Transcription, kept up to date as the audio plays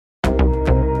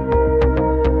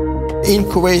in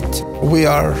Kuwait, we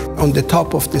are on the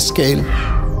top of the scale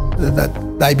that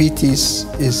diabetes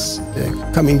is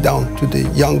coming down to the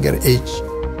younger age.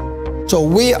 So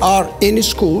we are in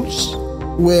schools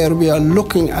where we are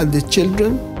looking at the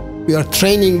children, we are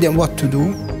training them what to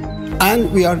do, and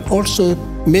we are also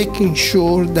making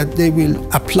sure that they will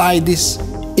apply this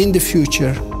in the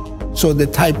future so the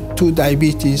type 2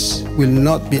 diabetes will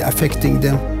not be affecting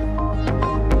them.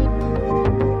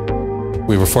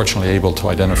 We were fortunately able to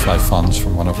identify funds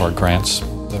from one of our grants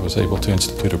that was able to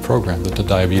institute a program that the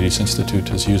Diabetes Institute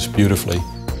has used beautifully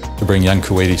to bring young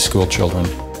Kuwaiti school children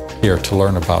here to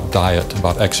learn about diet,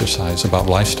 about exercise, about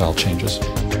lifestyle changes.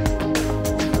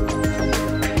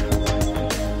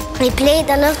 We played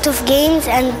a lot of games,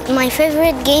 and my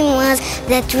favorite game was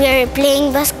that we were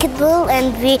playing basketball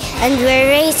and we're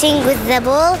racing with the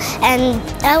ball, and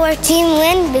our team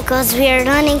won because we are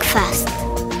running fast.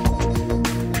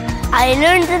 I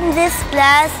learned in this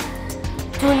class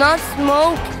to not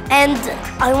smoke, and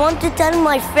I want to tell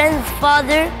my friend's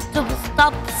father to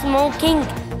stop smoking.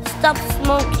 Stop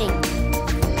smoking.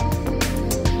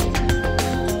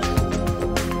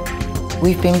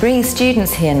 We've been bringing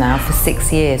students here now for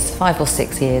 6 years, 5 or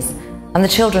 6 years, and the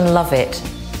children love it.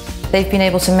 They've been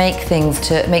able to make things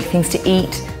to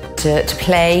eat, to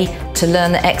play, to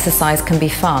learn that exercise can be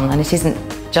fun, and it isn't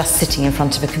just sitting in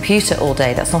front of a computer all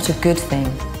day. That's not a good thing.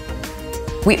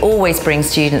 We always bring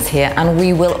students here, and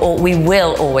we will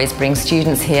always bring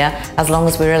students here as long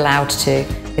as we're allowed to.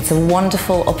 It's a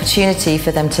wonderful opportunity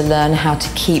for them to learn how to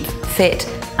keep fit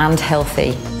and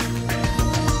healthy.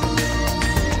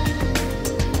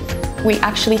 We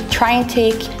actually try and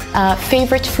take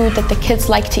favorite food that the kids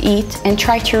like to eat and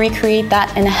try to recreate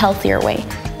that in a healthier way.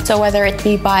 So whether it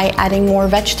be by adding more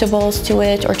vegetables to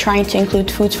it or trying to include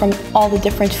foods from all the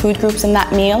different food groups in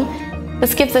that meal,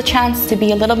 this gives a chance to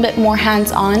be a little bit more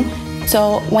hands-on,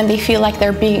 so when they feel like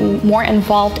they're being more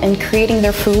involved in creating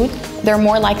their food, they're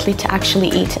more likely to actually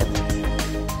eat it.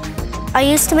 I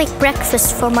used to make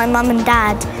breakfast for my mum and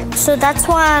dad, so that's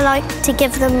why I like to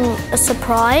give them a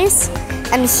surprise.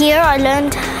 And here I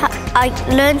learned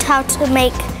how to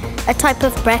make a type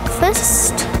of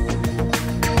breakfast.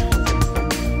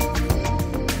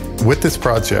 With this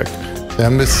project, the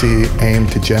Embassy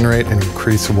aimed to generate and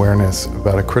increase awareness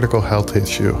about a critical health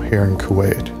issue here in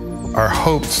Kuwait. Our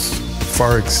hopes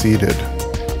far exceeded.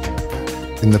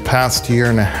 In the past year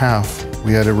and a half,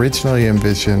 we had originally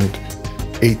envisioned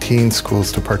 18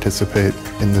 schools to participate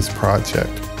in this project.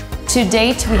 To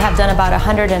date, we have done about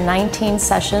 119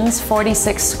 sessions,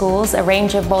 46 schools, a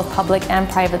range of both public and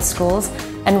private schools,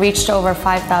 and reached over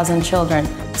 5,000 children.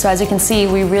 So as you can see,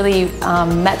 we really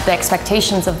met the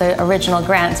expectations of the original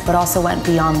grants, but also went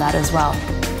beyond that as well.